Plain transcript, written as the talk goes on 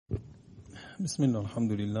Bismillah,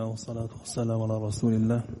 alhamdulillah, wa salatu wa salam ala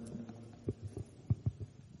rasulillah.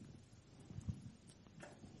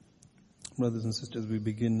 Brothers and sisters, we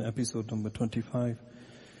begin episode number 25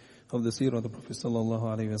 of the Seerah of the Prophet sallallahu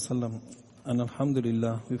alaihi wasallam. And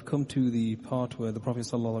alhamdulillah, we've come to the part where the Prophet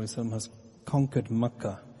sallallahu alaihi wasallam has conquered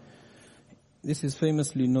Makkah. This is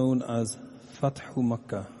famously known as Fathu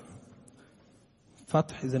Makkah.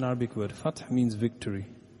 Fath is an Arabic word. Fath means victory.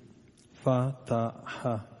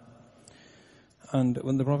 Fataha. And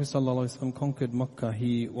when the Prophet ﷺ conquered Makkah,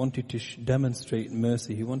 he wanted to demonstrate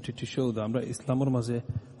mercy. He wanted to show that amra Islamor maze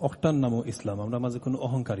ochtan namo Islam. Amra maze kono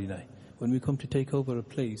ohankari nai. When we come to take over a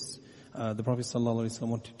place, the Prophet ﷺ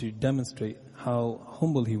wanted to demonstrate how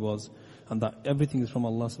humble he was and that everything is from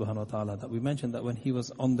Allah subhanahu wa ta'ala. That we mentioned that when he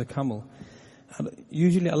was on the camel,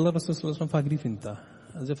 usually Allah Rasulullah ﷺ fagri finta.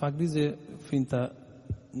 As a fagri ze finta,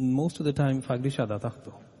 most of the time fagri shada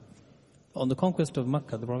takhto. On the conquest of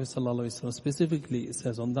Makkah, the Prophet ﷺ specifically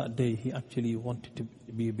says on that day he actually wanted to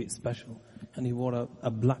be a bit special, and he wore a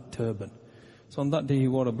black turban. So on that day he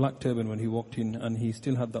wore a black turban when he walked in, and he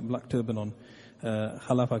still had that black turban on. And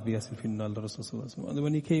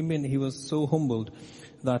when he came in, he was so humbled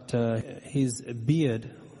that his beard,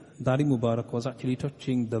 Dari Mubarak, was actually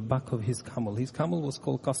touching the back of his camel. His camel was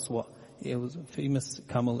called Qaswa. It was a famous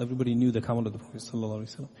camel. Everybody knew the camel of the Prophet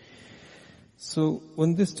ﷺ. So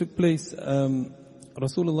when this took place, Rasulullah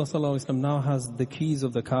sallallahu alaihi wasallam now has the keys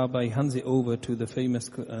of the Kaaba. He hands it over to the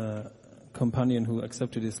famous companion who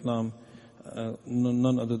accepted Islam,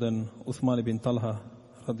 none other than Uthman ibn Talha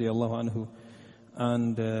radiyallahu anhu,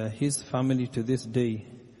 and his family to this day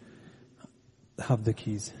have the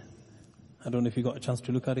keys. I don't know if you got a chance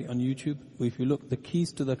to look at it on YouTube, but if you look, the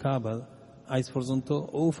keys to the Kaaba, Ais Forzonto,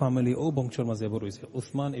 O family, O Bongchor Mazeburu,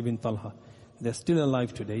 Uthman ibn Talha. They're still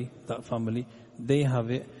alive today, that family. They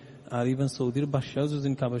have it. And even Saudir Bashaz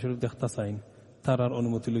in Kaaba Sharif Dekhtasain. Tarar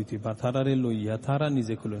Onumutuluiti, but Tarare Loya, Tara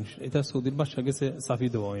Nizekulun. It has Saudir Bashagese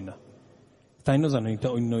Safi Doina. Tainos and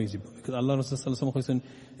Ita noisy. Because Allah Rasul Sallallahu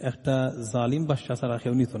Ekta Zalim Bashasara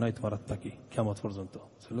Heunito Night Marataki, Kamat Forzonto.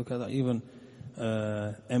 So look at that, even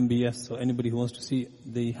MBS, or anybody who wants to see,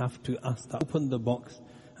 they have to ask to open the box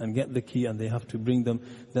and get the key, and they have to bring them.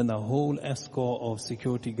 Then a whole escort of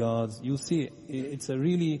security guards. You see it. It's a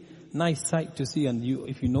really nice sight to see. And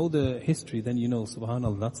if you know the history, then you know,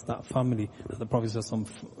 subhanAllah, that's that family that the Prophet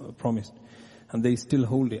promised. And they still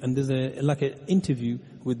hold it. And there's like an interview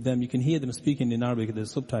with them. You can hear them speaking in Arabic. There's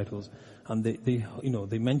subtitles. And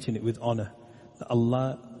they mention it with honor.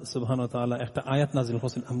 Allah subhanahu wa ta'ala, ekta ayat nazil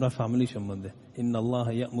hosin amra family shambande. Inna Allah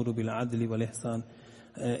ya'muru bil adli wal ihsan.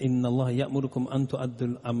 Inna Allah ya'murukum an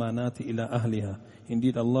tu'addul amanati ila ahliha.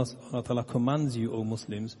 Indeed, Allah subhanahu wa ta'ala commands you, O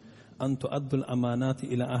Muslims, an tu'addul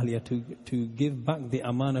amanati ila ahliha, to give back the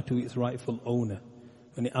amana to its rightful owner.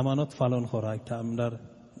 When the amanat falon khorai ta amdar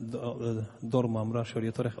dorma amra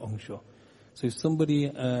shariyatorech ongsho. So if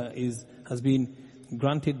somebody has been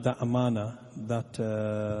granted the amana, that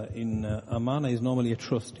in amana is normally a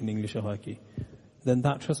trust in English Ahaki, then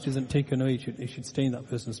that trust isn't taken away. It should stay in that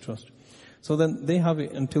person's trust. So then they have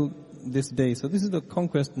it until this day. So this is the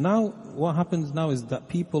conquest. Now, what happens now is that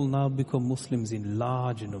people now become Muslims in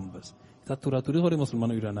large numbers. Because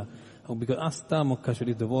Asta Makkah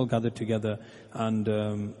Sharif, they've all gathered together,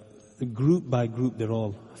 and group by group, they're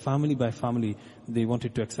all, family by family, they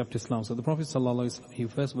wanted to accept Islam. So the Prophet ﷺ, he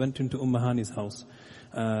first went into Ummahani's house,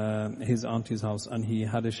 his auntie's house, and he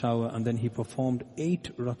had a shower, and then he performed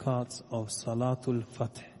 8 rakats of Salatul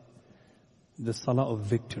Fatih, the Salah of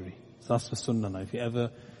victory. So that's the sunnah now. If you ever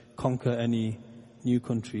conquer any new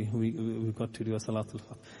country, we've got to do a Salatul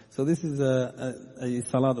Fatih. So this is a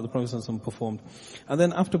Salah that the Prophet ﷺ performed. And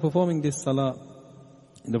then after performing this Salah,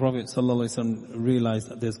 the Prophet ﷺ realized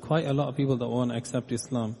that there's quite a lot of people that want to accept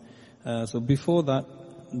Islam. So before that,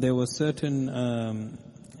 there were certain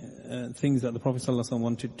things that the Prophet ﷺ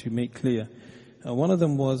wanted to make clear. One of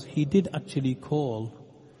them was he did actually call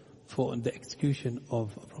for the execution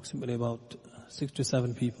of approximately about 6 to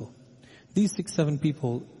 7 people. These 6-7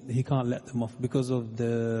 people, he can't let them off because of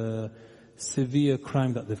the severe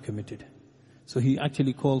crime that they've committed. So he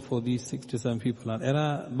actually called for these 6 to 7 people. And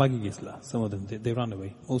era bagi gisla, some of them, they ran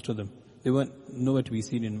away, most of them. They weren't nowhere to be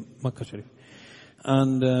seen in Makkah Sharif.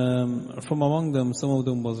 And from among them, some of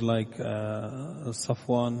them was like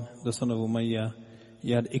Safwan, the son of Umayyah.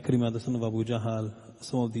 You had Ikrimah, the son of Abu Jahal,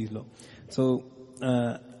 some of these lot. So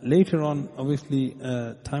later on, obviously,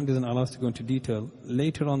 time doesn't allow us to go into detail.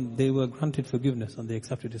 Later on, they were granted forgiveness and they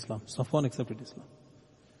accepted Islam. Safwan accepted Islam.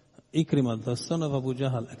 Ikrimah, the son of Abu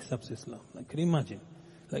Jahal, accepts Islam. Like, can you imagine?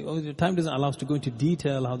 Like, obviously, time doesn't allow us to go into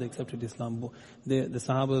detail how they accepted Islam. The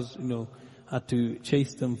Sahabas, had to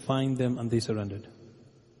chase them, find them, and they surrendered.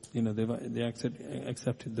 They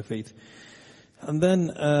accepted the faith. And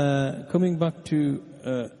then, coming back to,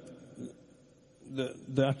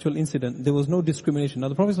 the actual incident, there was no discrimination. Now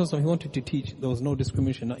the Prophet ﷺ, he wanted to teach there was no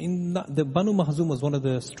discrimination. Now in that, the Banu Mahzum was one of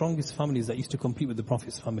the strongest families that used to compete with the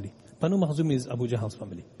Prophet's family. Banu Mahzum is Abu Jahl's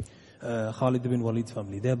family. Khalid bin Walid's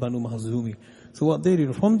family. They're Banu Mahzumi. So what they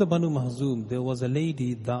did, from the Banu Mahzum, there was a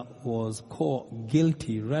lady that was caught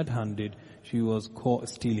guilty, red-handed. She was caught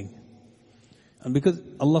stealing. And because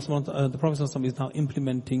Allah subhanahu wa ta'ala, the Prophet ﷺ is now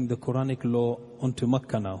implementing the Quranic law onto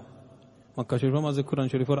Makkah now. Makkah Sharif as the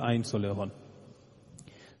Quran Sharif or Ain Solehon.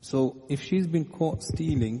 So if she's been caught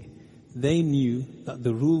stealing, they knew that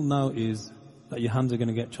the rule now is that your hands are going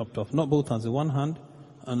to get chopped off. Not both hands, one hand,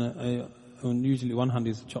 and usually one hand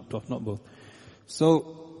is chopped off, not both.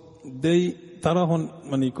 So they tarahon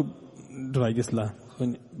manikub draigisla.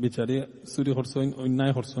 Bichare suri horsoin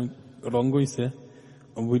oinai horsoin rongoise.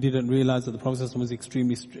 And we didn't realize that the Prophet was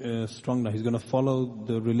extremely strong now. He's going to follow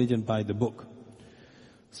the religion by the book.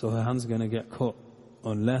 So her hand's going to get cut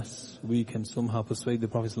unless we can somehow persuade the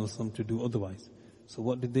Prophet to do otherwise. So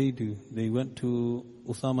what did they do? They went to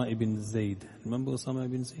Usama ibn Zayd. Remember Usama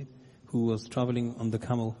ibn Zayd? Who was traveling on the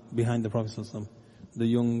camel behind the Prophet the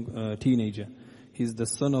young teenager. He's the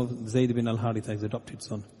son of Zayd ibn al-Haritha, his adopted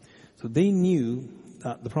son. So they knew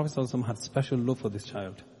that the Prophet had special love for this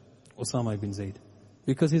child, Usama ibn Zayd.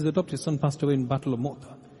 Because his adopted son passed away in Battle of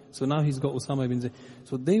Mu'tah. So now he's got Usama ibn Zayd.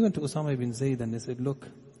 So they went to Usama ibn Zayd and they said, look,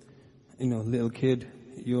 little kid,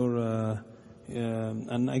 you're,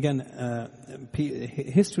 and again,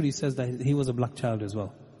 history says that he was a black child as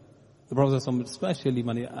well. The Prophet especially,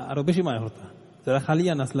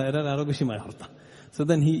 so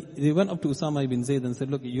then they went up to Usama ibn Zayd and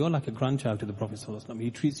said, look, you're like a grandchild to the Prophet.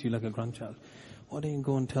 He treats you like a grandchild. Why don't you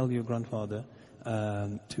go and tell your grandfather,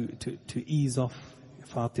 to ease off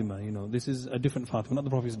Fatima, this is a different Fatima, not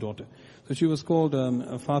the Prophet's daughter. So she was called,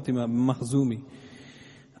 Fatima Makhzumi.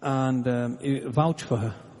 And vouch for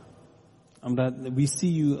her. We see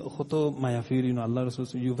you, Khoto Mayafir, Allah Rasul,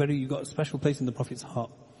 you got a special place in the Prophet's heart.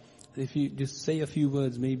 If you just say a few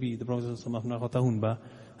words, maybe the Prophet sallallahu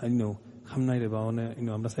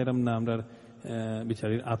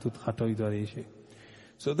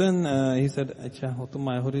So then he said,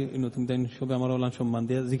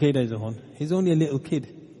 he's only a little kid,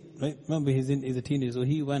 right? Remember, he's a teenager, so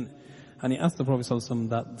he went. And he asked the Prophet ﷺ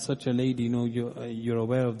that such a lady, you're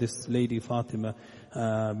aware of this lady Fatima,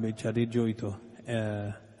 punishment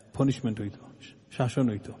hoito,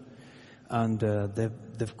 shashon hoito. And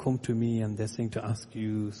they've come to me and they're saying to ask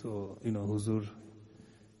you, so, Huzur,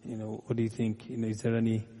 what do you think? Is there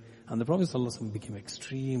any? And the Prophet ﷺ became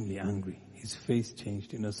extremely angry. His face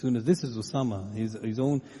changed. As soon as this is Usama, his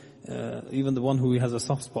own, even the one who he has a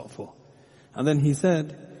soft spot for. And then he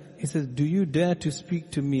says, do you dare to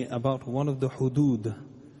speak to me about one of the hudud,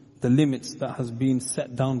 the limits that has been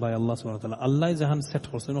set down by Allah subhanahu wa ta'ala? Allah is a hand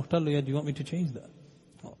setter. So do you want me to change that?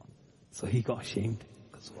 Oh. So he got ashamed.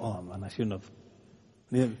 Because, I shouldn't have.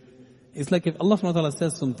 Yeah. It's like if Allah subhanahu wa ta'ala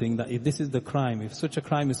says something that if this is the crime, if such a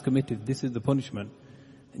crime is committed, this is the punishment.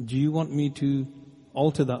 Do you want me to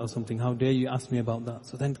alter that or something? How dare you ask me about that?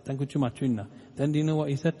 So then do you know what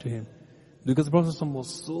he said to him? Because the Prophet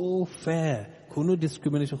was so fair. Kuno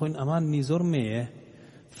discrimination.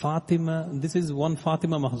 Fatima, this is one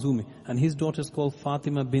Fatima Mahzumi. And his daughter is called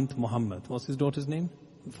Fatima bint Muhammad. What's his daughter's name?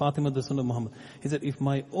 Fatima, the son of Muhammad. He said, if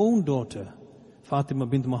my own daughter, Fatima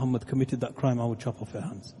bint Muhammad, committed that crime, I would chop off her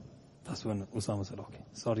hands. That's when Usama said, okay,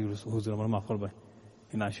 sorry, Huzur,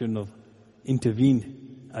 I shouldn't have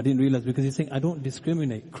intervened. I didn't realize, because he's saying, I don't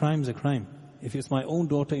discriminate. Crime's a crime. If it's my own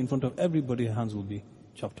daughter in front of everybody, her hands will be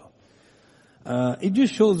chopped off. It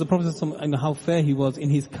just shows the Prophet how fair he was in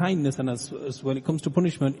his kindness, and as when it comes to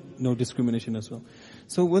punishment, no discrimination as well.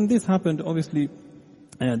 So when this happened, obviously,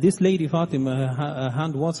 this lady Fatima, her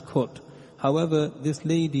hand was cut. However, this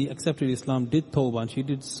lady accepted Islam, did tawbah, and she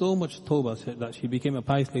did so much tawbah that she became a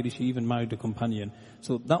pious lady. She even married a companion.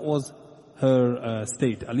 So that was her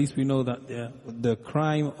state. At least we know that the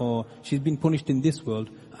crime, or she's been punished in this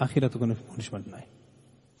world, akhirat going to punishment nahi.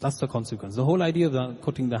 That's the consequence. The whole idea of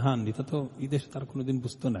cutting the hand, especially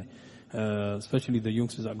the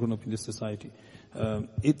youngsters that are grown up in this society,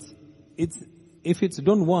 if it's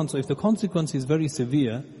done once, or if the consequence is very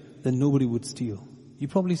severe, then nobody would steal. You've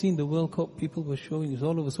probably seen the World Cup, people were showing this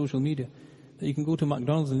all over social media, that you can go to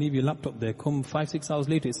McDonald's and leave your laptop there, come 5-6 hours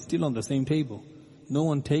later, it's still on the same table. No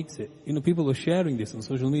one takes it. People were sharing this on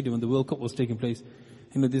social media when the World Cup was taking place.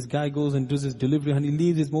 This guy goes and does his delivery and he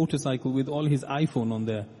leaves his motorcycle with all his iPhone on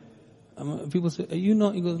there. People say, are you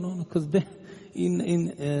not? He goes, no, because in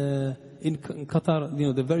in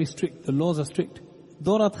Qatar, they're very strict. The laws are strict.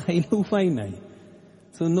 Dorat khaylu fainai.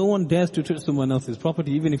 So no one dares to touch someone else's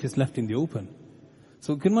property, even if it's left in the open.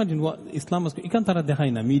 So you can imagine what Islam is. Ikan tara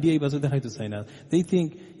dehaina, media ibazu dehai to sayna. They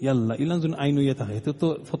think, yalla, ilanzun ainu yatahay. To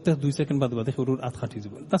fotteh 2 seconds bad bad khurur at khatiz.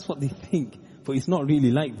 That's what they think, but it's not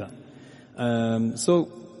really like that.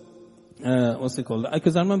 What's it called?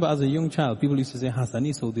 Because I remember as a young child, people used to say,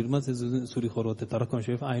 Hasani Saudi Suri Khorote Tarakon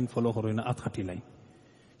Shef Ain follow Horina at Khatilai.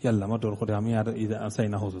 Yalla, Mator Khorami are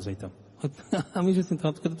saying a house of Satan. I'm just in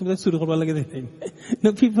Suri Khorala.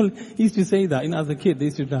 No, people used to say that. As a kid, they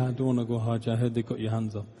used to say, I don't want to go Hajj. I heard they cut your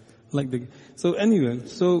hands off. So anyway,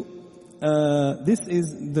 this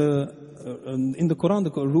is in the Quran,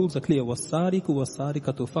 the rules are clear. وَالسَّارِكُ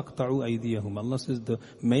وَالسَّارِكَةُ فَاقْطَعُوا أَيْدِيَهُمْ. Allah says the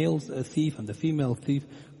male thief and the female thief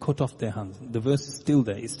cut off their hands. The verse is still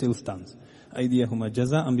there, it still stands. أَيْدِيَهُمَا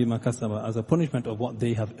جَزَاءً بِمَا كَسَبَ, as a punishment of what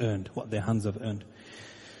they have earned, what their hands have earned.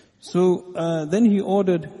 So then he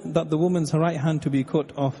ordered that the woman's right hand to be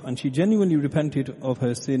cut off, and she genuinely repented of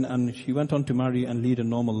her sin, and she went on to marry and lead a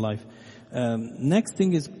normal life. Next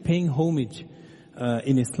thing is paying homage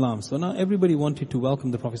in Islam. So now everybody wanted to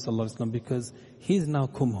welcome the Prophet ﷺ because he's now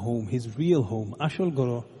come home, his real home. Ashol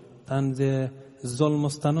Goro, Tanze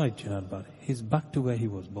Zolmostanoid Chinarbar. He's back to where he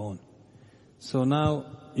was born. So now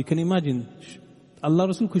you can imagine, Allah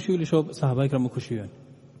Rasul Kushu Lishob Sahaba Ikram Kushuyan.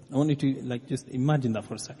 I want you to just imagine that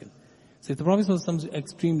for a second. So if the Prophet ﷺ is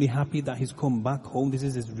extremely happy that he's come back home, this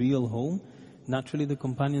is his real home, naturally the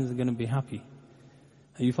companions are going to be happy.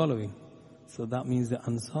 Are you following? So that means the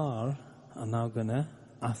Ansar are now gonna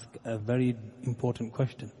ask a very important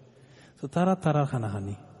question. So tara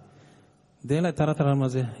khanahani. They like tara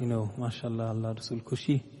maze, mashallah, Allah Rasul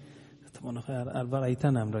Kushi. Tamana khair arbar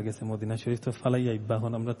aitana amra gese Modina Sharif to falaya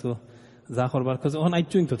ibahon amra to zakhor bar cuz on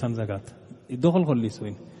aichuin to tan zagat. Idohol kholli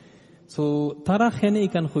suin. So tara khene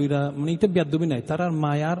ikan khuira manita biaddubi nai tarar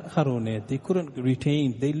mayar kharone. They couldn't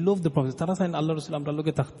retain. They loved the Prophet. Tara sain Allah Rasul amra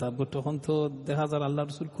loge takhta but tokhon to dehazar Allah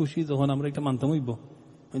Rasul Kushi zohon amra eta mantam hoibo.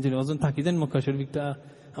 Allah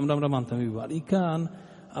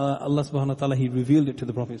subhanahu wa ta'ala, he revealed it to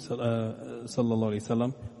the Prophet sallallahu alaihi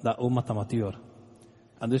wasallam that ummatamatiyur.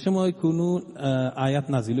 And the shamoy kunu ayat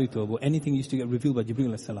nazil hoito, anything used to get revealed by Jibril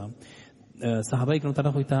alayhi salam. Sahaba ikram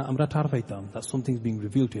tara hoita amra tarfaitam that something's being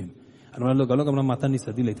revealed to him. And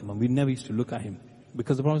we never used to look at him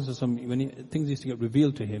because the Prophet when things used to get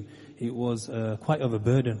revealed to him, it was quite of a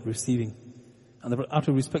burden receiving. And out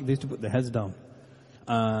of respect, they used to put their heads down.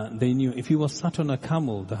 They knew if he was sat on a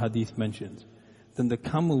camel, the hadith mentions, then the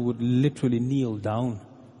camel would literally kneel down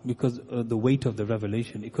because the weight of the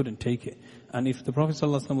revelation, it couldn't take it. And if the Prophet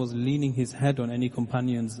ﷺ was leaning his head on any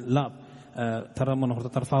companion's lap, like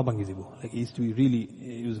it used to be really,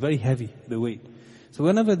 it was very heavy, the weight. So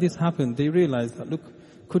whenever this happened, they realized that, look,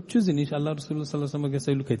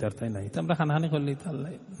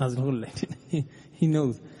 he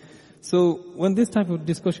knows. So when this type of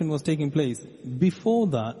discussion was taking place, before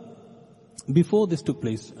this took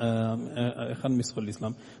place,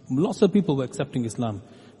 lots of people were accepting Islam.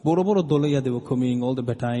 Boroboro Dolaya, they were coming, all the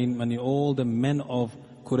Batain, all the men of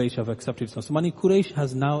Quraysh have accepted Islam. So Quraysh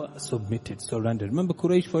has now surrendered. Remember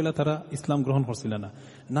Quraysh foila tara Islam grohan horsilana.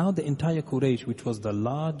 Now the entire Quraysh, which was the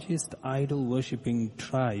largest idol worshipping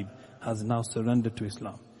tribe, has now surrendered to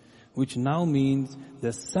Islam. Which now means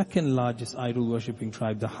the second largest idol worshipping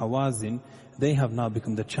tribe, the Hawazin, they have now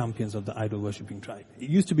become the champions of the idol worshipping tribe. It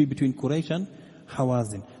used to be between Quraysh and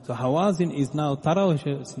Hawazin. So Hawazin is now the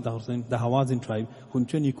Hawazin tribe.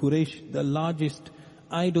 Hunchani Quraysh, the largest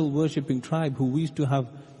idol worshipping tribe who we used to have,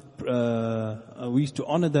 we used to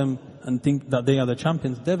honor them and think that they are the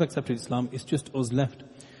champions. They've accepted Islam. It's just us left.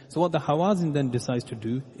 So what the Hawazin then decides to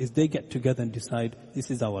do is they get together and decide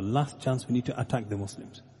this is our last chance. We need to attack the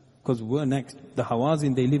Muslims. Because we're next. The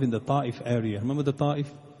Hawazin, they live in the Ta'if area. Remember the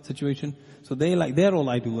Ta'if situation? So they're all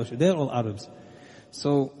idol worship. They're all Arabs.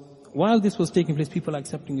 So while this was taking place, people are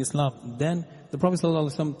accepting Islam. Then the Prophet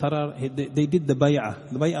ﷺ, they did the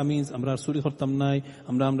bay'ah. The bay'ah means, amra suri khortamnai,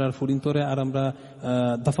 amra furintore, amra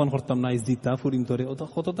dafan khortamnai, zita furintore.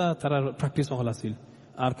 Khotota tarar practice holasil.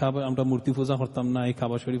 Ar Kaaba amra murti fuza khortamnai,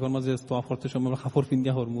 Kaaba Sharif maze tawaf khorte shomra khafor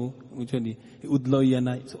findia hormu, uchani udloya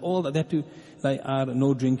nai. So all that they had to are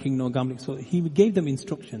no drinking, no gambling. So he gave them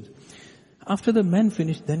instructions. After the men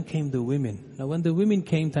finished, then came the women. Now when the women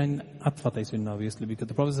came, then atfataisun obviously, because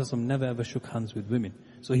the Prophet ﷺ never ever shook hands with women.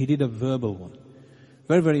 So he did a verbal one.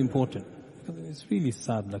 Very, very important. Because it's really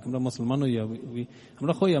sad. Like, amra Musliman hoya,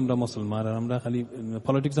 amra khoy amra Musliman, amra khali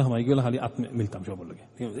politics hamai gula khali atme miltam shob lage.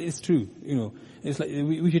 It's true. It's like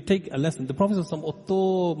we should take a lesson. The Prophet ﷺ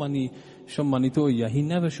otto mani shommani toya. He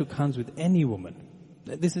never shook hands with any woman.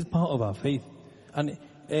 This is part of our faith. And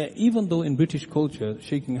even though in British culture,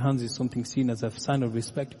 shaking hands is something seen as a sign of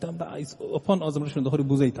respect, it's upon us, আমরা সুন্দর করে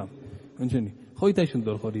বুঝাইতাম। বুঝছেন? হইতাই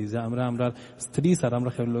সুন্দর করি যে আমরা স্ত্রী sir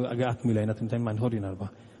আমরা আগে হাত মিলাই না, তুমি টাইম মান হরি না বা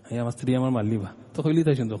আমার স্ত্রী আমার মারলিবা তো হইলি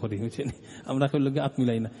তাই সুন্দর করি, বুঝছেন? আমরা লগে হাত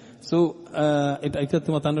মিলাই না। সো এটা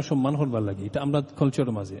তোমার তার সম্মান করবার লাগে, এটা আমরা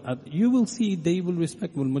কালচারের মাঝে। আর you will see they will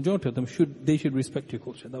respect, majority of them should respect your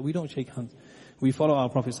culture, that we don't shake hands. We follow our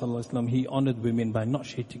Prophet sallallahu alaihi wasallam. He honored women by not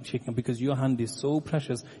shaking, because your hand is so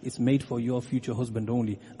precious. It's made for your future husband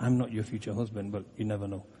only. I'm not your future husband, but you never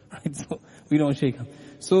know, right? So we don't shake hands.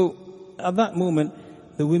 So at that moment,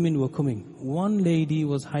 the women were coming. One lady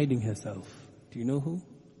was hiding herself. Do you know who?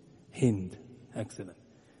 Hind. Excellent.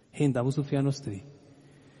 Hind, Abu Sufyan's strī.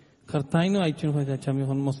 Kartaino aichun hoja chami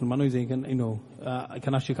hon Musliman hoy jay can, I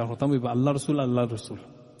can ashikar hotam ba Allah Rasul.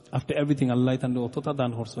 After everything, Allah tan otota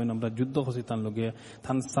dan horsoin amra juddho hosi tan loge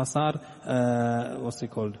tan sasar what's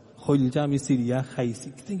it called? Khoilja mi Syria khaisi.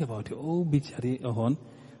 Think about it. Oh bichari hon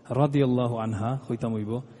radiyallahu anha hoitam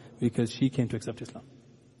hoibo, because she came to accept Islam.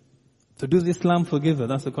 So does Islam forgive her?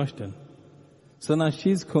 That's the question. So now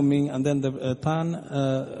she's coming, and then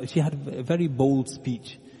she had a very bold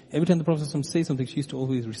speech. Every time the Prophet say something, she used to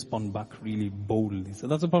always respond back really boldly. So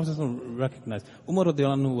that's the Prophet recognized. Umar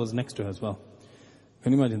radiyallahu anhu was next to her as well.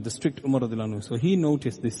 Can you imagine? The strict Umar radiyallahu anhu. So he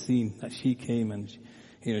noticed this scene, that she came and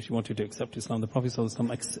she wanted to accept Islam. The Prophet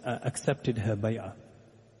accepted her bay'ah.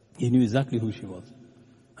 He knew exactly who she was.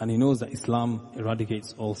 And he knows that Islam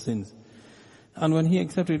eradicates all sins. And when he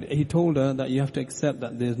accepted, he told her that you have to accept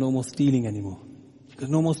that there's no more stealing anymore. She goes,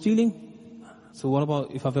 no more stealing? So what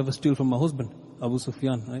about if I've ever stolen from my husband, Abu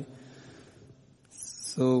Sufyan, right?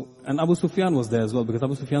 So, and Abu Sufyan was there as well, because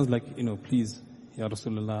Abu Sufyan's like, please, Ya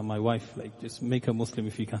Rasulullah, my wife, like, just make her Muslim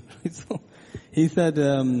if you can. So he said,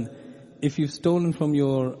 if you've stolen from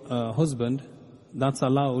your husband, that's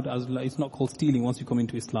allowed, as it's not called stealing once you come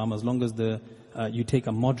into Islam, as long as you take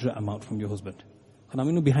a moderate amount from your husband.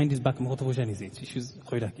 Behind his back,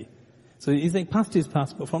 so he's like, past is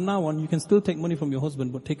past, but from now on, you can still take money from your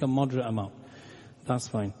husband, but take a moderate amount. That's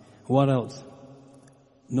fine. What else?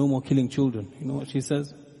 No more killing children. You know what she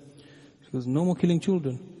says? She goes, no more killing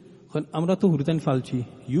children.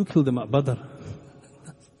 You killed them at Badr.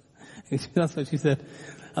 That's what she said.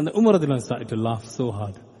 And the Umar radhiyallahu anhu started to laugh so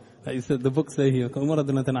hard. Like he said, the book say here, Umar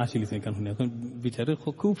radhiyallahu anhu ashili se kan hune, bichare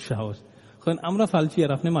khub shahos. Amra falchi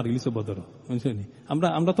ar apne marili so Badr.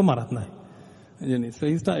 Amra to marat nahi. So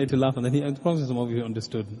he started to laugh, and then the Prophet obviously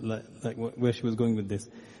understood like where she was going with this,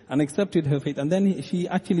 and accepted her faith. And then she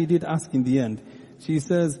actually did ask in the end. She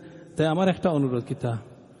says, "Te amar ekta onurod kita,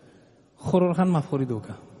 khoror khan maaf kori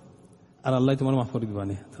doka, ar Allah tomar maaf kori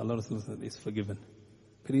dibane." Allah Rasul is forgiven.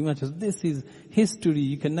 Pretty much, this is history.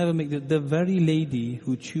 You can never make the very lady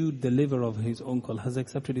who chewed the liver of his uncle has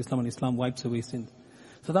accepted Islam, and Islam wipes away sins.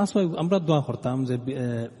 So that's why amra dua kortam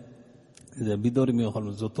যে বিদরি মিও হল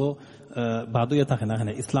যত বাদুয়া থাকে না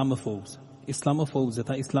এখানে Islamophobes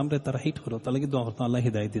যেটা ইসলামরে তারা হেট করো তাহলে কি দোয়া করতো আল্লাহ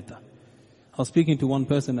হিদায়াত দিতা. I was speaking to one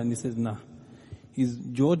person and he says, nah, is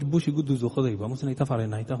George Bush গুদু জোখ যাইবা মুসনা এটা পারে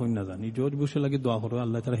না, এটা হইন না জানি George Bush লাগে দোয়া করো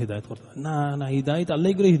আল্লাহ তাআলা হিদায়াত করতে না হিদায়াত আল্লাহ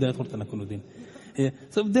করে হিদায়াত করতে না কোনোদিন. Yeah.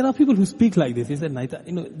 So there are people who speak like this. He said,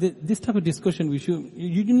 this type of discussion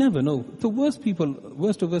you never know. The worst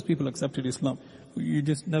of worst people accepted Islam. You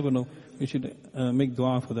just never know. We should make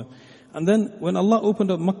dua for them. And then when Allah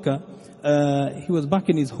opened up Makkah, he was back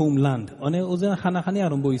in his homeland.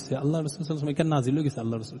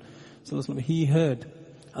 He heard,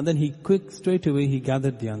 and then straight away he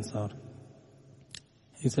gathered the Ansar.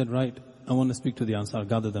 He said, right, I want to speak to the Ansar,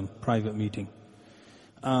 gather them, private meeting.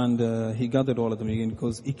 And he gathered all of them again,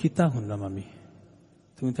 because ikita hunna mami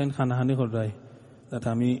tumi tan khana hani korrai that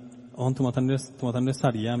ami on tumatanre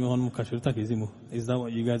sariya ami on mukashir takizimu. Is that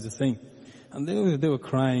what you guys are saying? And they were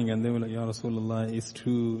crying, and they were like, Ya Rasulullah, it's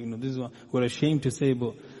true, this is what we're ashamed to say,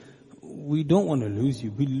 but we don't want to lose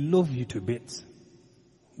you. We love you to bits.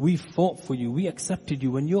 We fought for you, we accepted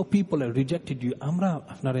you. When your people have rejected you, amra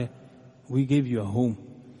afnare, we gave you a home.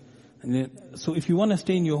 And then, so if you want to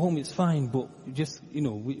stay in your home, it's fine, but just,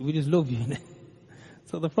 we just love you.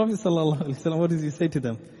 So the Prophet sallallahu alaihi wasallam, what does he say to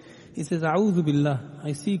them? He says, A'udhu billah,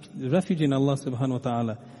 I seek refuge in Allah subhanahu wa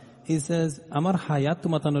ta'ala. He says, Amar hayat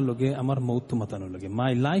tumatano loge, amar maut tumatano loge.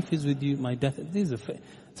 My life is with you, my death. This is a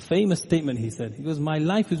famous statement he said. He goes, my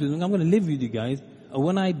life is with you, I'm going to live with you guys.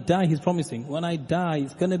 When I die, he's promising, when I die,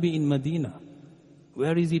 it's going to be in Medina.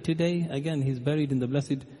 Where is he today? Again, he's buried in the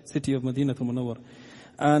blessed city of Medina to Munawwar.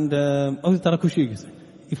 And they're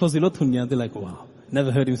like, wow,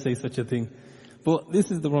 never heard him say such a thing. But this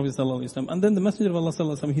is the Prophet sallallahu alaihi wasallam. And then the Messenger of Allah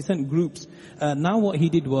sallallahu alaihi wasallam, he sent groups. Now what he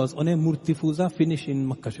did was, on a murtifuza finish in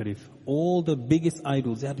Makkah Sharif. All the biggest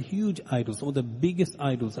idols, they had huge idols, some of the biggest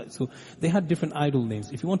idols. So they had different idol names.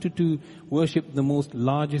 If you wanted to worship the most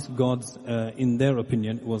largest gods, in their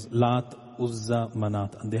opinion, it was Lat, Uzza,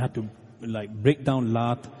 Manat. And they had to break down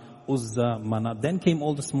Lat, Uzza, Manat. Then came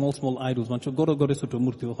all the small idols. So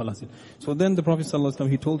then the Prophet sallallahu alaihi wasallam,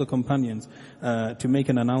 he told the companions to make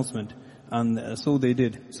an announcement. And so they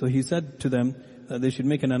did. So he said to them that they should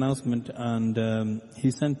make an announcement, and he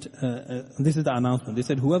sent, this is the announcement. They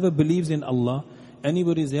said, whoever believes in Allah,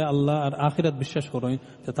 anybody say Allah ar akhirat bishash khoroin,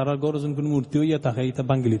 ta tarar gorozun kun murtiyo ya tahaita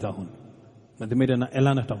bangilita hun. They made an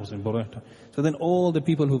elanata husin, borota. So then all the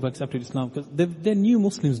people who've accepted Islam, because they're new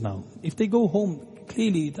Muslims now. If they go home,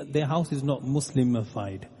 clearly their house is not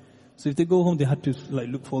Muslimified. So if they go home, they had to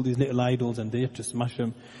look for all these little idols and they had to smash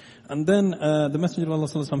them. And then the Messenger of Allah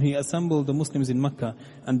sallallahu alaihi wasallam, he assembled the Muslims in Mecca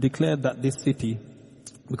and declared that this city,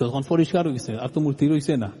 because on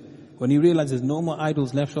when he realized there's no more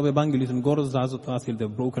idols left,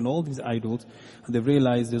 they've broken all these idols, and they've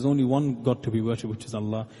realized there's only one God to be worshipped, which is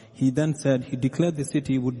Allah. He then said, he declared the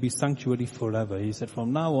city would be sanctuary forever. He said,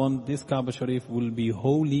 from now on, this Kaaba Sharif will be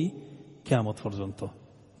holy, Qiyamah Farzanto,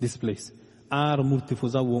 this place. Our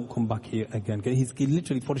Murtifuza won't come back here again. He's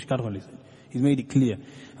literally, he's made it clear.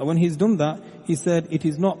 And when he's done that, he said, it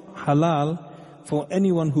is not halal for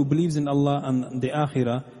anyone who believes in Allah and the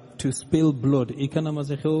Akhirah to spill blood. They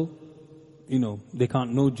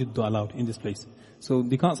can't, no jiddu allowed in this place. So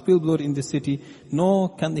they can't spill blood in this city, nor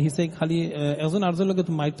can he say, gas,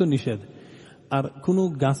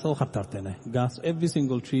 every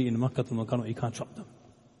single tree in Makkah al-Mukarramah, you can't chop them.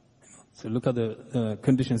 So look at the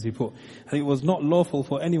conditions he put. And it was not lawful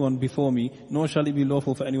for anyone before me, nor shall it be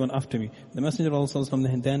lawful for anyone after me. The Messenger of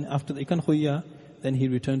Allah, then after the Ikan Khuyya, then he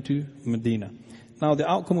returned to Medina. Now the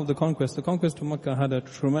outcome of the conquest of Makkah had a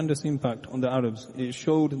tremendous impact on the Arabs. It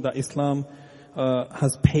showed that Islam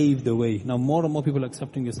has paved the way. Now more and more people are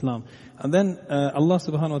accepting Islam. And then Allah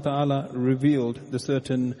subhanahu wa ta'ala revealed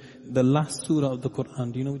the last surah of the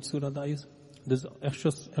Quran. Do you know which surah that is? There's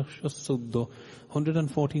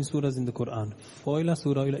 114 surahs in the Quran. Foila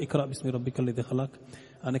surah ila ikra bismi rabbikal ladhi khalaq.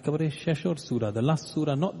 And ekabare shashor surah, the last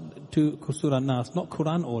surah, not to surah Nas, not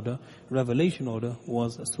Quran order, revelation order,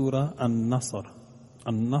 was surah An-Nasr.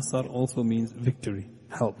 An-Nasr also means victory,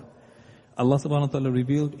 help. Allah subhanahu wa ta'ala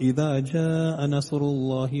revealed, إِذَا جَاءَ نَصْرُ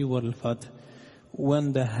اللَّهِ وَالْفَتْحِ.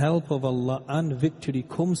 When the help of Allah and victory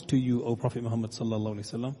comes to you, O Prophet Muhammad sallallahu alaihi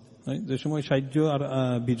wasallam. যে সময় সাহায্য আর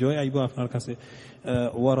বিজয় আইব আপনার কাছে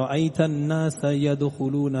وَرَأَيْتَ النَّاسَ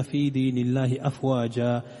يَدْخُلُونَ فِي دِينِ اللَّهِ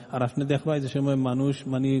أَفْوَاجًا আর আপনি দেখবা যে সময় মানুষ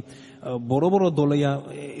বড় বড় দলিয়া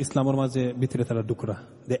ইসলামের মাঝে ভিতরে তারা ঢুকরা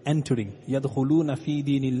they're entering يَدْخُلُونَ فِي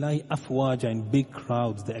دِينِ اللَّهِ أَفْوَاجًا in big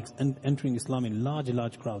crowds. They're entering Islam in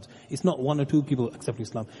large crowds. It's not one or two people accepting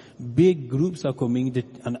Islam. Big groups are coming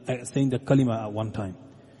and saying the kalima at one time.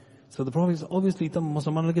 So the Prophet obviously,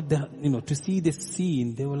 to see this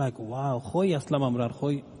scene, they were like, wow, khoy Islam amrar,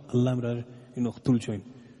 khoy Allah amrar, tulchoin.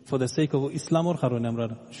 For the sake of Islam or kharon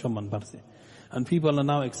amrar, shoman barse. And people are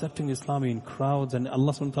now accepting Islam in crowds, and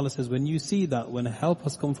Allah subhanahu wa ta'ala says, when you see that, when help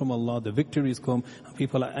has come from Allah, the victories come, and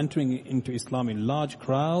people are entering into Islam in large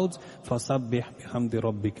crowds, fasabbih bihamdi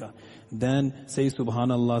rabbika. Then say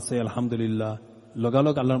subhanallah, say alhamdulillah.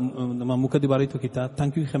 Logalog Allah mukadi barito kita,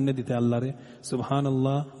 thank you khemne dite Allah re,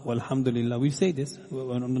 subhanallah walhamdulillah. We say this,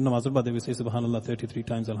 namazul bade we say subhanallah 33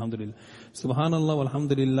 times, alhamdulillah. Subhanallah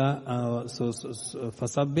walhamdulillah, so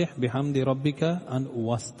fasabbih bihamdi rabbika and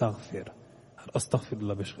wastaghfir.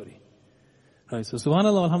 Astaghfirullah bishkhari. Right, so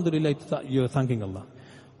subhanallah walhamdulillah, you're thanking Allah.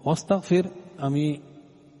 Wastaghfir, ami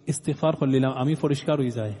istighfar khulillah, ami for ishkaru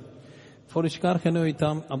izai. For Ishkar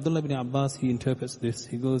Khanoitam, Abdullah ibn Abbas, he interprets this.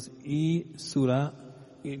 He goes, surah,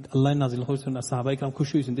 Allah Nazil Husn, Sahabai Kam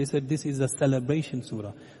Kushus, and they said this is a celebration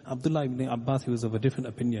surah. Abdullah ibn Abbas, he was of a different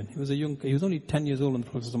opinion. He was only 10 years old when the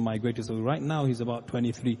Prophet migrated, so right now he's about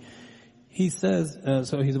 23. He says,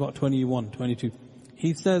 so he's about 21, 22.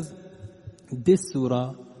 He says, this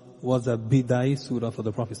surah was a bidai surah for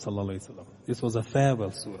the Prophet sallallahu alaihi wasallam. This was a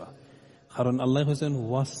farewell surah. Kharan Allah Husn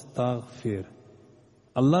wastaghfir.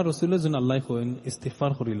 Allah Rasulullah Allah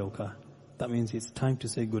istighfar khuri. That means it's time to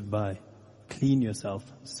say goodbye. Clean yourself.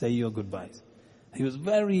 Say your goodbyes. He was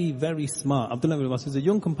very, very smart. Abdullah ibn Abbas was a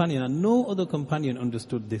young companion, and no other companion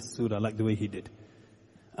understood this surah like the way he did.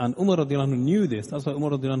 And Umar radiallahu anhu knew this. That's why Umar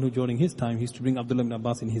radiallahu anhu during his time, he used to bring Abdullah ibn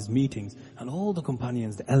Abbas in his meetings. And all the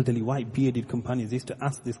companions, the elderly, white bearded companions, they used to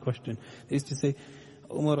ask this question. They used to say,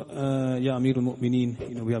 Umar, ya Amirul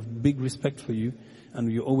Mu'mineen, we have big respect for you. And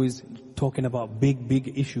you're always talking about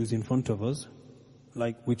big issues in front of us.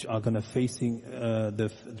 like which are going to facing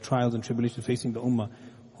the trials and tribulations facing the ummah.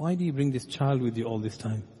 Why do you bring this child with you all this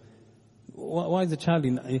time? Why is the child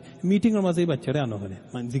in meeting room? Mazay bachare ano khane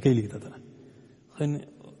man zikai ligta tara khane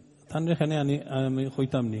tanre khane ani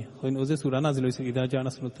khoitam ni khone oze sura nazil hoyse ida jana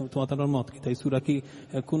তোমার তার মত কি তাই সূরা কি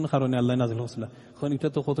কোন কারণে আল্লাহ নাযিল হইছিল খনে এটা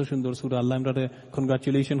তো কত সুন্দর সূরা আল্লাহ আমরারে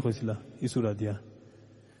কনগ্রাচুলেশন কইছিল এই সূরা দিয়া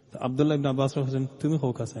তো আব্দুল্লাহ ইবনে আব্বাস রাহমান তুমি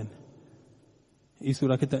হোক আছেন এই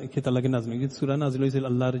সূরা কে তা লাগে নাযিল এই সূরা নাযিল হইছিল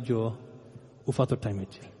আল্লাহর জো উফাতর টাইম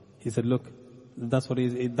হইছিল he said look that's what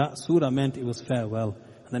that surah meant it was farewell.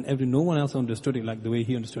 And then no one else understood it like the way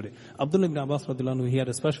he understood it. Abdullah ibn Abbas radhiyallahu anhu, he had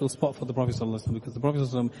a special spot for the Prophet sallallahu alaihi wasallam because the Prophet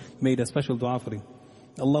sallallahu alaihi wasallam made a special dua for him.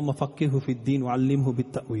 Allahumma faqqihhu fi ad-din wa 'allimhu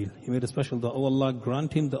bit-ta'wil. He made a special dua. Oh Allah,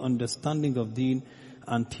 grant him the understanding of deen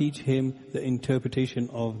and teach him the interpretation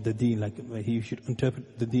of the deen, like he should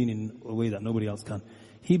interpret the deen in a way that nobody else can.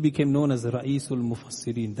 He became known as the Ra'isul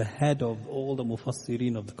Mufassirin, the head of all the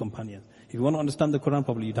Mufassirin of the companions. If you want to understand the Quran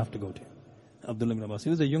properly, you'd have to go to him. Abdullah ibn Abbas.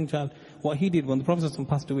 He was a young child. What he did when the Prophet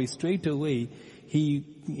passed away, straight away, he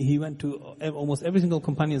went to almost every single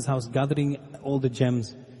companion's house, gathering all the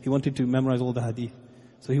gems. He wanted to memorize all the hadith.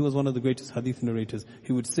 So he was one of the greatest hadith narrators.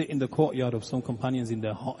 He would sit in the courtyard of some companions in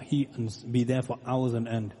the hot heat and be there for hours on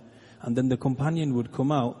end. And then the companion would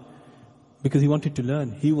come out because he wanted to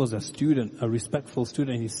learn. He was a student, a respectful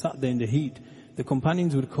student. He sat there in the heat. The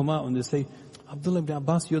companions would come out and they say, Abdullah ibn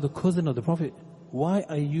Abbas, you're the cousin of the Prophet. Why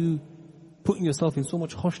are you putting yourself in so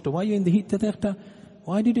much hoshta? Why are you in the heat?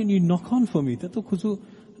 Why didn't you knock on for me? Tato kuzu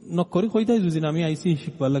knock kori khoita juzina ami aisi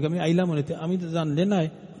shikbar laga ami aila monete ami janle na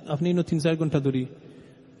apni no 3-4 ঘন্টা ধরি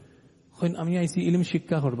coin আমি আইছি ইলম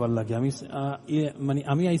শিক্ষা করবার লাগে আমি মানে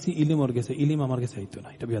আমি আইছি ইলম ওর গেছে ইলম আমার কাছে আইতো না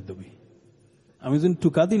এটা বিয়াদবি আমি যখন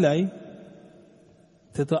টুকা দিলাই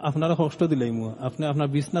তে তো আপনারা কষ্ট দিলাই মু আপনি আপনার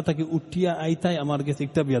বিছনা থেকে উঠিয়া আইতাই আমার কাছে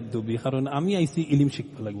একটা বিয়াদবি কারণ আমি আইছি ইলম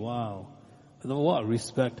শিখবা লাগে ওয়াও what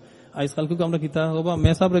respect আজকালকে আমরা কিতা হবা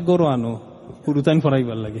মেসাবরে গরো আনো হুরুতান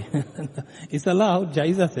ফরাইবার লাগে ইসালাহ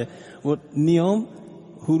জায়েজ আছে ও নিয়ম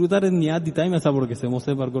হুরুতারে নিয়া দিতাই মেসাবর গেছে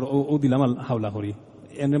মোসেবার গরো ও দিলাম হাওলা করি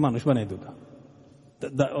এনে মানুষ বানাই দুটা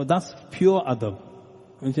that's pure adab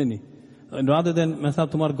বুঝছেন rather than মেসাব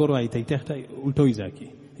তোমার গরো আইতে এটা একটা উল্টো হই যায় কি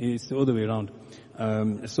it's the other way around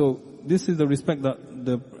so this is the respect that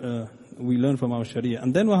we learn from our sharia.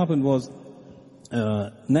 And then what happened was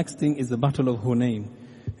next thing is the battle of Hunayn.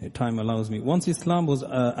 Time allows me. Once Islam was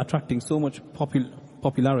attracting so much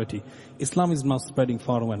popularity, Islam is now spreading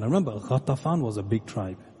far away. Now remember, Ghatafan was a big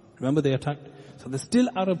tribe. Remember they attacked? So there's still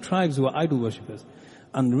Arab tribes who are idol worshippers.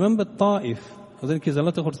 And remember Ta'if,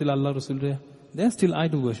 they're still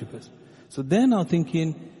idol worshippers. So they're now thinking,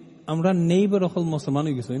 Amra neighbor of all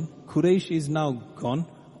Musliman, Quraysh is now gone,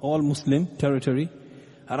 all Muslim territory.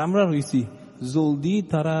 And Amra Risi, Zoldi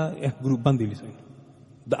Tara group bandili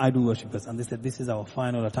the idol worshippers, and they said, this is our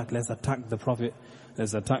final attack. Let's attack the Prophet.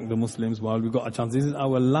 Let's attack the Muslims while we got a chance. This is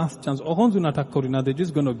our last chance. Attack Korina. They're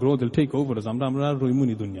just going to grow. They'll take over us.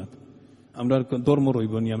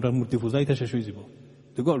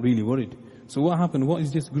 They got really worried. So what happened? What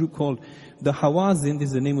is this group called? The Hawazin, this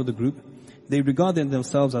is the name of the group. They regarded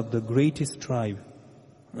themselves as the greatest tribe,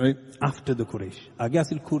 right? After the Quraysh. I guess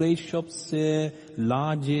the Quraysh सबसे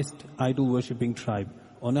largest idol worshipping tribe.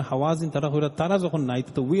 On a Hawazin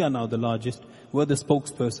we are now the largest. We're the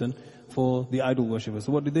spokesperson for the idol worshippers.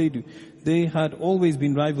 So what did? They had always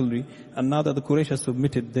been rivalry, and now that the Quraysh has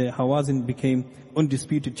submitted, the Hawazin became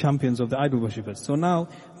undisputed champions of the idol worshippers. So now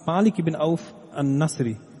Malik ibn Auf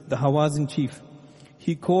al-Nasri, the Hawazin chief,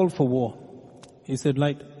 he called for war. He said,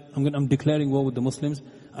 I'm declaring war with the Muslims.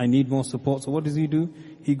 I need more support. So what does he do?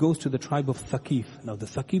 He goes to the tribe of Thaqif. Now the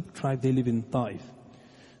Thaqif tribe, they live in Ta'if.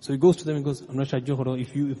 So he goes to them and goes,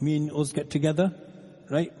 if me and us get together,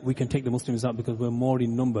 right, we can take the Muslims out because we're more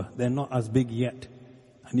in number. They're not as big yet.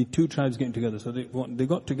 I need 2 tribes getting together. So they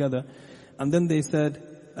got together, and then they said,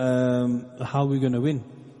 how are we going to win?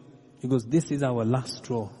 He goes, this is our last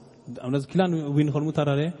straw. If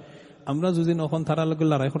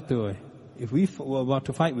we were about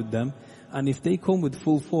to fight with them, and if they come with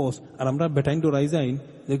full force,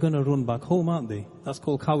 they're going to run back home, aren't they? That's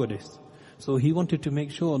called cowardice. So he wanted to make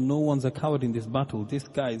sure no one's a coward in this battle. This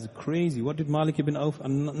guy is crazy. What did Malik ibn Auf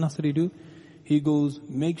al-Nasri do? He goes,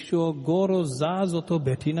 make sure goro zazoto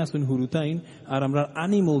betina sun hurutain aramrar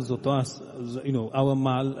animals zoto our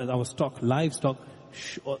mal, our stock, livestock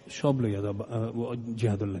shoblo yada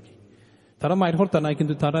jihadul lagi. Tara mair horta nai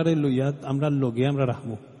kintu tarare loya amra loge amra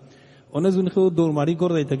rahmu. Onazun kho dormari kor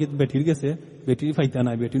daita kit betir gese betir faita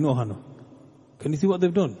nai beti no hano. Can you see what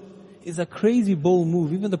they've done? It's a crazy bold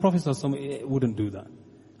move. Even the Prophet wouldn't do that.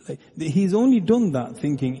 He's only done that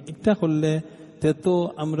thinking,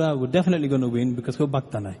 Teto Amra were definitely going to win because we're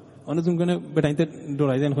Baktanai. Honestly, I'm going to bet I did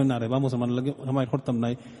Doraizan Honare, Vamos Aman, I might hurt them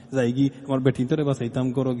night, Zaigi, or Betinto,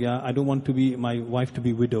 Saitam Gorogia. I don't want to be my wife to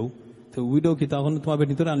be widow. The widow Kitahon to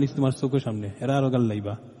Betinto and list to Soko Shamne, Erarogal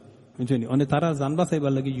Labor. On the Tara Zanba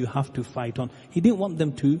Sabalagi, you have to fight on. He didn't want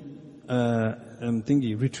them to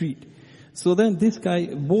retreat. So then this guy,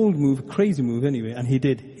 bold move, crazy move anyway, and he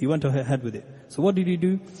did. He went ahead with it. So what did he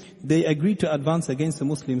do? They agreed to advance against the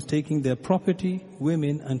Muslims, taking their property,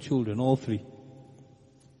 women and children, all three.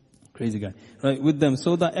 Crazy guy. Right, with them,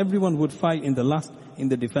 so that everyone would fight in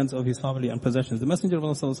the defense of his family and possessions. The Messenger of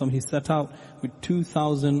Allah, he set out with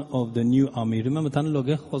 2,000 of the new army. Remember, who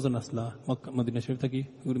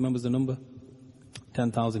remembers the number?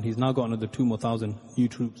 10,000. He's now got another 2,000 new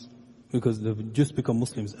troops. Because they've just become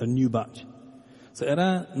Muslims, a new batch. So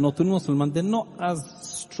Notun Musliman, they're not as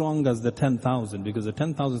strong as the 10,000, because the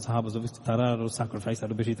 10,000 Sahabas obviously Tarar or sacrifice.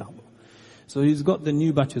 So he's got the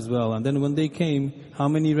new batch as well. And then when they came, how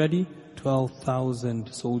many ready?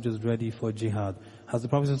 12,000 soldiers ready for jihad. Has the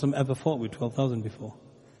Prophet ever fought with 12,000 before?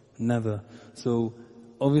 Never. So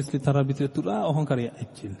obviously Tarar Bitura Ohankari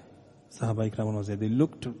Echil. Sahaba Ikram was there. They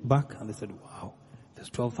looked back and they said, wow, there's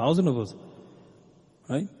 12,000 of us.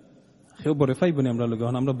 Right? And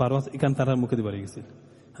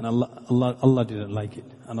Allah didn't like it.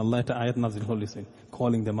 And Allah ayat nazil holy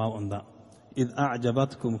calling them out on that. إِذْ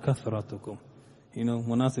أَعْجَبَتْكُمْ كَثْرَتُكُمْ.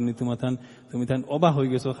 Munasin tumitan oba hoy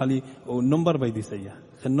geso khali o number by this ayya.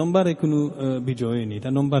 Number ekunu bijoy ni, ta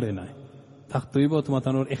number nai. Takhtoibo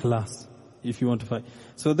tumatanor ikhlas, if you want to fight.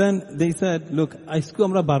 So then they said, look, aisku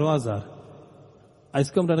amra 12,000.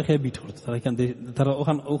 Aisku amra rekhe bithort. Tara kan tara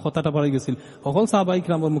okhan o khotata parai gesil. Okol sahaba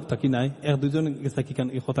ikram muktaki nai, ek dujon gesaki kan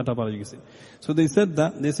khotata parai gesil. So they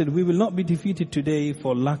said we will not be defeated today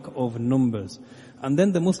for lack of numbers. And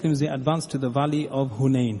then the Muslims, they advanced to the valley of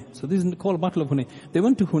Hunayn. So this is called Battle of Hunayn. They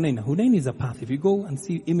went to Hunayn. Hunayn is a path. If you go and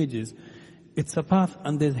see images, it's a path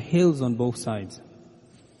and there's hills on both sides.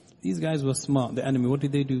 These guys were smart. The enemy, what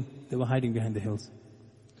did they do? They were hiding behind the hills.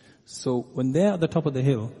 So when they're at the top of the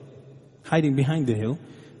hill, hiding behind the hill,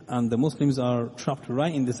 and the Muslims are trapped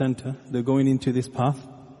right in the center, they're going into this path,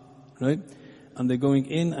 right? And they're going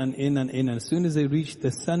in and in and in. And as soon as they reach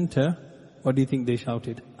the center, what do you think they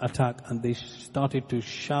shouted? Attack. And they started to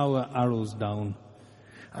shower arrows down.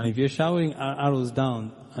 And if you're showering arrows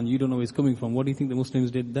down and you don't know where it's coming from, what do you think the Muslims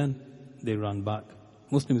did then? They ran back.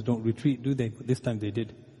 Muslims don't retreat, do they? But this time they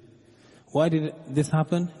did. Why did this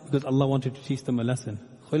happen? Because Allah wanted to teach them a lesson.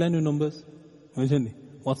 Khulanu numbers.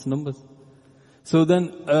 What's numbers? So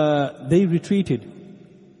then they retreated.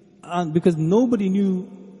 And because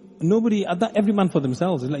every man for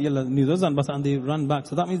themselves. And they ran back.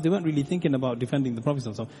 So that means they weren't really thinking about defending the Prophet.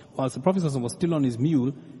 Whilst the Prophet was still on his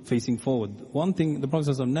mule, facing forward. One thing, the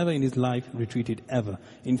Prophet never in his life retreated ever.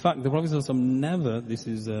 In fact, the Prophet never, this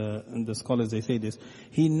is, and the scholars they say this,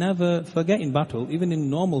 he never, forget in battle, even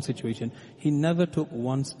in normal situation, he never took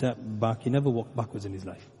one step back. He never walked backwards in his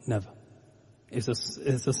life. Never. It's a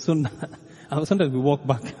sunnah. Sometimes we walk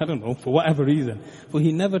back, I don't know, for whatever reason. But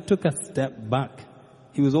he never took a step back.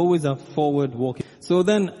 He was always a forward walking. So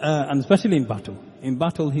then, and especially in battle. In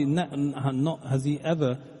battle, has he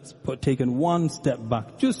ever taken one step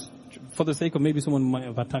back, just for the sake of maybe someone might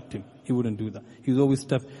have attacked him. He wouldn't do that. He was always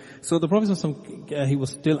step. So the Prophet he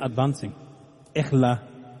was still advancing. Ikhla,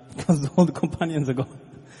 because all the companions are gone.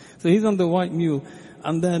 So he's on the white mule.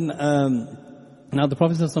 And then, now the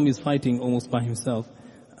Prophet is fighting almost by himself.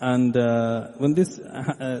 And when this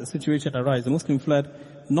situation arises, the Muslim fled,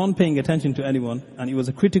 not paying attention to anyone, and it was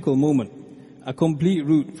a critical moment, a complete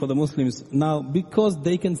rout for the Muslims. Now, because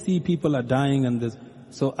they can see people are dying and this,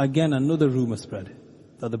 so again another rumor spread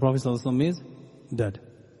that the Prophet ﷺ is dead.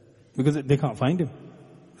 Because they can't find him.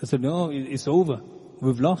 They said, no, it's over.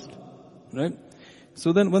 We've lost. Right?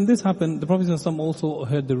 So then when this happened, the Prophet ﷺ also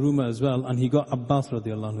heard the rumor as well, and he got Abbas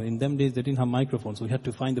radiallahu anhu. In them days they didn't have microphones, so he had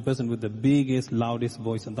to find the person with the biggest, loudest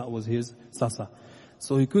voice, and that was his Sasa.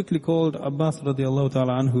 So he quickly called Abbas radiallahu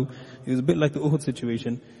ta'ala anhu. It was a bit like the Uhud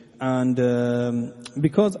situation. And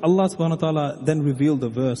because Allah subhanahu wa ta'ala then revealed the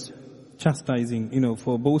verse, chastising,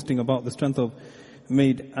 for boasting about the strength of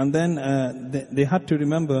maid. And then they had to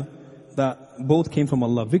remember that both came from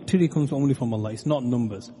Allah. Victory comes only from Allah. It's not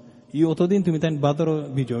numbers. You otodin tumitan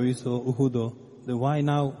badaro bijoy so uhudo. Why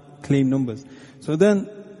now claim numbers? So then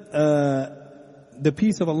the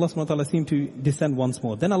peace of Allah subhanahu wa ta'ala seemed to descend once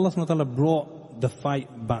more. Then Allah subhanahu wa ta'ala brought the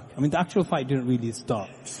fight back. I mean, the actual fight didn't really start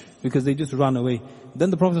because they just ran away. Then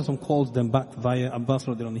the Prophet calls them back via Abbas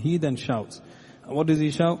radiallahu anhu. He then shouts. What does he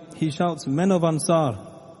shout? He shouts, men of Ansar.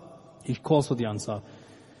 He calls for the Ansar.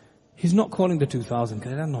 He's not calling the 2,000.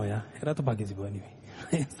 Anyway.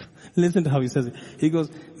 Listen to how he says it. He goes,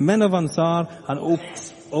 men of Ansar and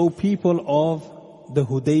O people of the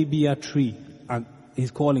Hudaybiyah tree. And he's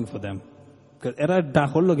calling for them. Because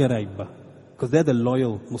they're the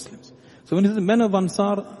loyal Muslims. So when he says men of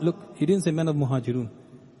Ansar, look, he didn't say men of Muhajirun.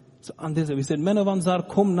 So on this, we said, men of Ansar,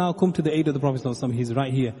 come to the aid of the Prophet ﷺ. He's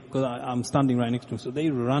right here, because I'm standing right next to him. So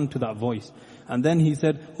they ran to that voice. And then he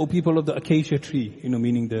said, O people of the acacia tree,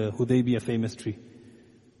 meaning the Hudaybiyah famous tree.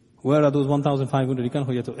 Where are those 1,500? He can't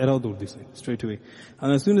hold this way, straight away.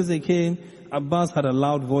 And as soon as they came, Abbas had a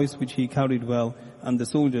loud voice which he carried well, and the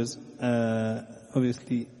soldiers,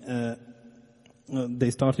 obviously,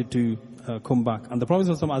 they started to come back. And the Prophet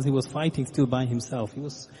ﷺ, as he was fighting still by himself,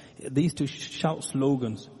 they used to shout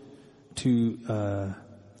slogans to,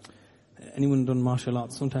 anyone done martial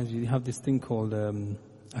arts? Sometimes you have this thing called a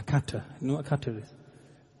kata. You know what a kata is?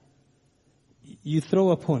 You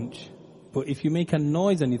throw a punch, but if you make a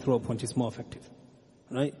noise and you throw a punch, it's more effective.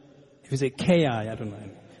 Right? If you say KI, I don't know.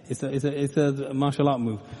 It's a martial art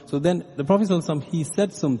move. So then the Prophet ﷺ, he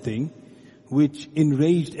said something which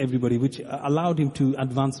enraged everybody, which allowed him to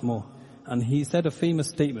advance more. And he said a famous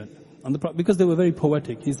statement. Because they were very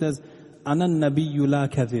poetic. He says, Anan nabiyyu la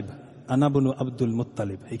kadhib, anabunu Abdul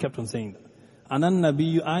Muttalib. He kept on saying that. Anan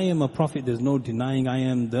nabiyyu, I am a prophet, there's no denying, I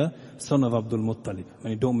am the son of Abdul Muttalib. I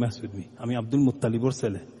mean, don't mess with me. I mean, Abdul Muttalib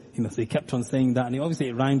ursele. So he kept on saying that, and obviously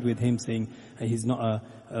it rhymed with him saying he's not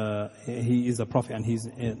he is a prophet, and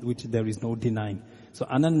which there is no denying. So,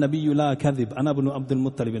 Anan nabiyyu la kadhib, ana ibn Abdul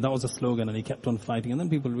Muttalib. That was a slogan, and he kept on fighting. And then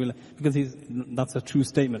people realized, because that's a true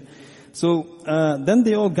statement. So, then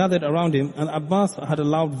they all gathered around him, and Abbas had a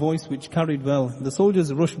loud voice which carried well. The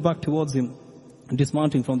soldiers rushed back towards him,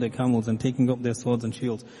 dismounting from their camels and taking up their swords and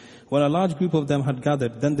shields. When a large group of them had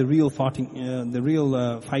gathered, then the real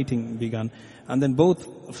fighting began. And then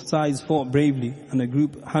both sides fought bravely, and a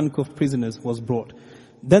group handcuffed prisoners was brought.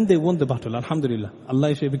 Then they won the battle, alhamdulillah.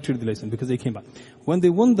 Allah is a victory relation, because they came back. When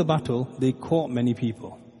they won the battle, they caught many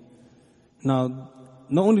people. Now,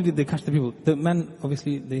 not only did they catch the people, the men,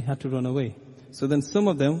 obviously, they had to run away. So then some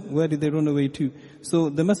of them, where did they run away to? So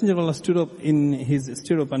the Messenger of Allah stood up in his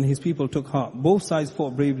stirrup, and his people took heart. Both sides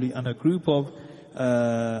fought bravely, and a group of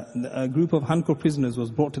handcuffed prisoners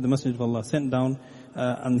was brought to the Messenger of Allah, sent down,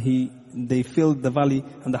 and they filled the valley,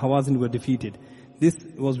 and the Hawazin were defeated. This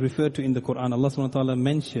was referred to in the Quran. Allah subhanahu wa ta'ala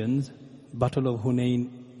mentions Battle of Hunayn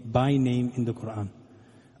by name in the Quran.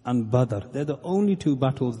 And Badr. They're the only two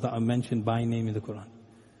battles that are mentioned by name in the Quran.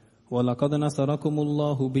 وَلَقَدْ نَصَرَكُمُ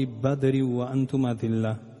اللَّهُ بِبَدْرٍ وَأَنْتُمْ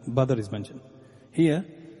أَذِلَّةٌ. Badr is mentioned. Here,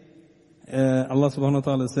 Allah subhanahu wa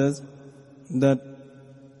ta'ala says that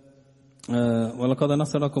وَلَقَدْ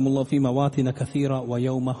نَصَرَكُمُ اللَّهُ فِي مَوَاطِنَ كَثِيرًا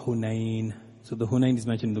وَيَوْمَ Hunayn. So the Hunayn is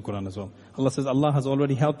mentioned in the Quran as well. Allah says, Allah has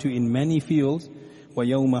already helped you in many fields.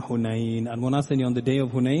 وَيَوْمَ Hunayn. And when I say on the day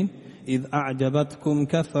of Hunayn, إِذْ أَعْجَبَتْكُمْ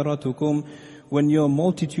كَثْرَتُكُمْ. When your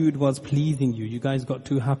multitude was pleasing you, you guys got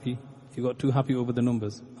too happy. You got too happy over the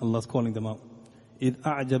numbers. Allah's calling them out. إِذْ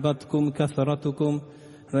أَعْجَبَتْكُمْ كَثْرَتُكُمْ.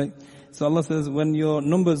 Right? So Allah says, when your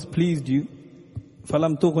numbers pleased you,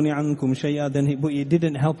 فَلَمْ تُغْنِ عَنْكُمْ شَيْئًا. But it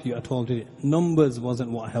didn't help you at all, did it? Numbers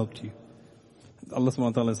wasn't what helped you. Allah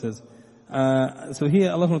subhanahu wa ta'ala says. So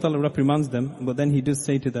here Allah subhanahu wa ta'ala reprimands them, but then He does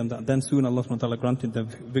say to them that then soon Allah subhanahu wa ta'ala granted them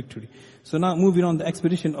victory. So now moving on, the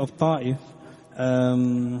expedition of Ta'if.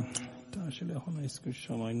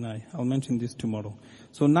 I'll mention this tomorrow.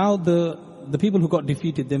 So now the people who got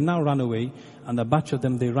defeated, they've now run away, and a batch of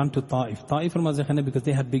them, they ran to Ta'if. Ta'if al-Mazakhana, because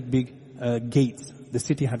they had big gates. The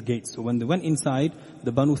city had gates. So when they went inside,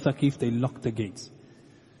 the Banu Thaqif, they locked the gates.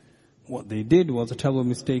 What they did was a terrible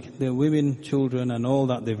mistake. Their women, children, and all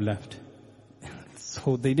that they've left.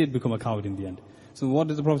 So they did become a coward in the end. So what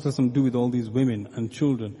did the Prophet ﷺ do with all these women and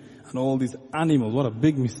children and all these animals? What a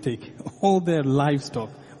big mistake. All their livestock,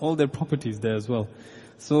 all their properties there as well.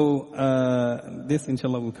 So this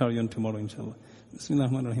inshallah will carry on tomorrow inshallah.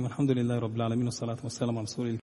 Bismillahir Rahmanir Rahim. Alhamdulillahi Rabbil Alamin. Wassalatu wassalamu ala Rasulil